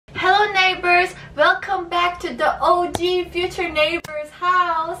to the OG future neighbor's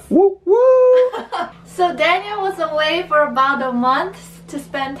house. Woo woo! So Daniel was away for about a month to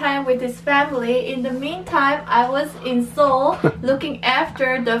spend time with his family. In the meantime, I was in Seoul looking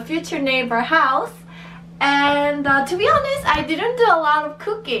after the future neighbor house. And to be honest, I didn't do a lot of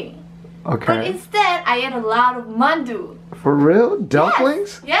cooking. Okay. But instead, I ate a lot of Mandu. For real?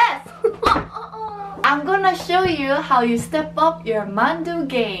 Dumplings? Yes. I'm gonna show you how you step up your Mandu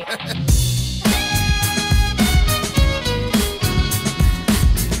game.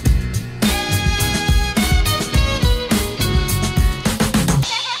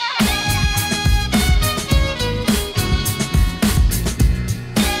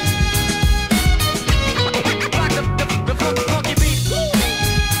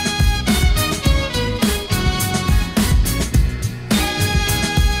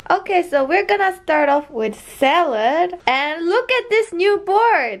 Okay, so we're gonna start off with salad. And look at this new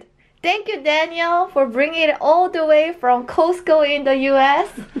board. Thank you, Daniel, for bringing it all the way from Costco in the US.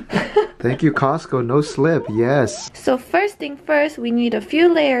 Thank you, Costco. No slip. Yes. So first thing first, we need a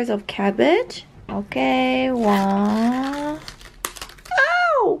few layers of cabbage. Okay, one.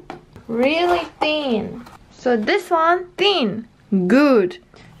 Ow! Really thin. So this one, thin. Good.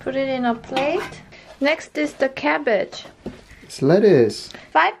 Put it in a plate. Next is the cabbage. It's lettuce.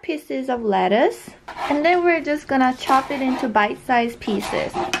 5 pieces of lettuce. And then we're just gonna chop it into bite-sized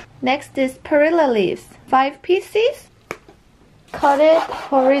pieces. Next is perilla leaves. 5 pieces. Cut it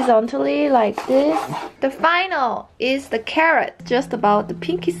horizontally like this. The final is the carrot, just about the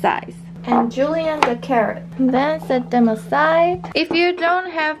pinky size. And julienne the carrot. And then set them aside. If you don't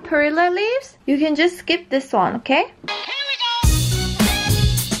have perilla leaves, you can just skip this one, okay?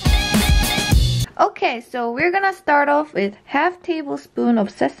 Okay, so we're gonna start off with half tablespoon of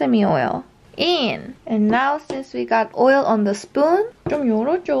sesame oil. In. And now since we got oil on the spoon, 좀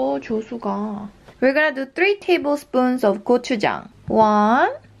열어줘, 조수가. We're gonna do 3 tablespoons of gochujang. 1.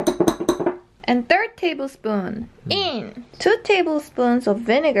 And 3rd tablespoon. In. 2 tablespoons of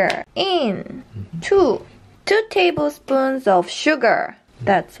vinegar. In. 2. 2 tablespoons of sugar.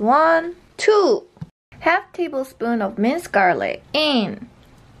 That's 1. 2. Half tablespoon of minced garlic. In.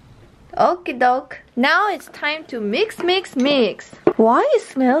 Okie doke. Now it's time to mix, mix, mix. Why it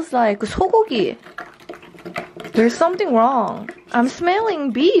smells like 소고기? There's something wrong. I'm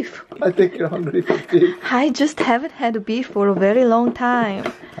smelling beef. I think you're hungry for beef. I just haven't had beef for a very long time.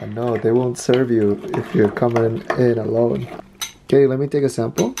 I know, they won't serve you if you're coming in alone. Okay, let me take a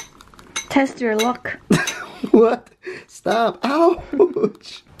sample. Test your luck. What? Stop.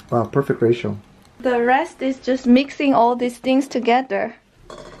 Ouch. Wow, perfect ratio. The rest is just mixing all these things together.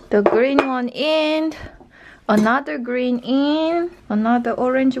 The green one in, another green in, another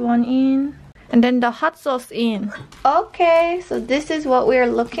orange one in, and then the hot sauce in. Okay, so this is what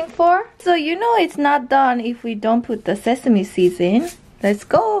we're looking for. So you know it's not done if we don't put the sesame seeds in. Let's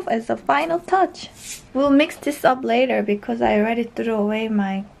go as a final touch. We'll mix this up later because I already threw away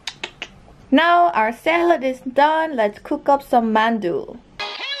my... Now our salad is done. Let's cook up some mandu.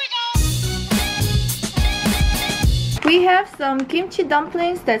 We have some kimchi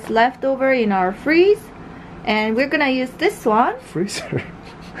dumplings that's left over in our freeze, and we're gonna use this one. Freezer.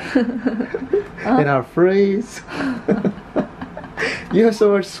 In our freeze. You have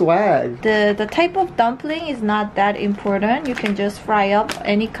so much swag. The type of dumpling is not that important. You can just fry up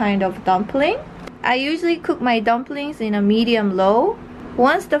any kind of dumpling. I usually cook my dumplings in a medium low.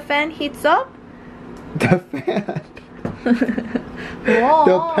 Once the fan heats up. The fan. Whoa.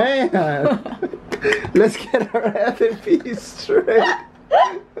 The pan. Let's get our F&B straight.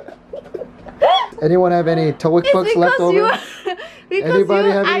 Anyone have any TOEIC books left over?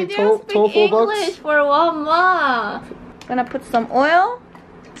 Anybody have any TOEFL books? English for 1 month. Gonna put some oil.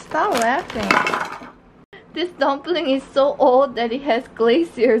 Stop laughing. This dumpling is so old that it has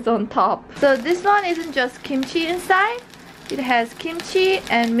glaciers on top. So this one isn't just kimchi inside. It has kimchi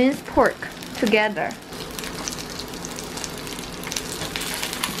and minced pork together.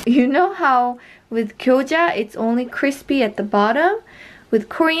 You know how with gyoza it's only crispy at the bottom? With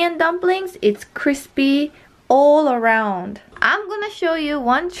Korean dumplings, it's crispy all around. I'm gonna show you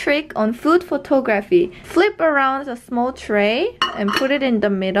one trick on food photography. Flip around a small tray and put it in the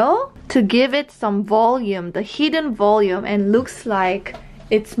middle to give it some volume, the hidden volume, and looks like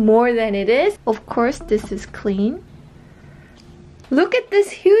it's more than it is. Of course, this is clean. Look at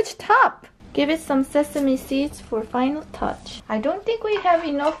this huge top. Give it some sesame seeds for final touch. I don't think we have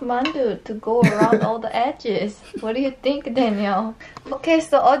enough mandu to go around all the edges. What do you think, Daniel? Okay,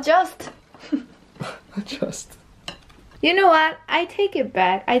 so adjust. Adjust. You know what? I take it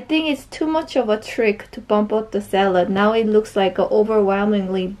back. I think it's too much of a trick to bump up the salad. Now it looks like an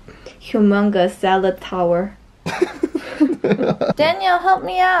overwhelmingly humongous salad tower. Daniel, help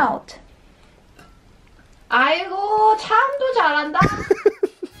me out. 아이고, 참도 잘한다.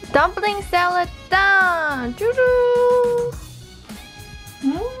 Dumpling salad done. 쭈루.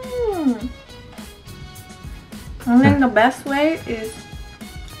 I think the best way is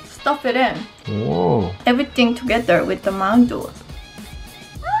stuff it in. Whoa. Everything together with the mandu.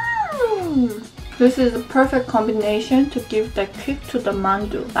 This is a perfect combination to give the kick to the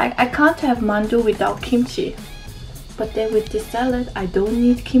mandu. Like, I can't have mandu without kimchi. But then with this salad, I don't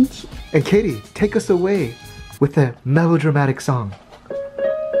need kimchi. And Katie, take us away with a melodramatic song.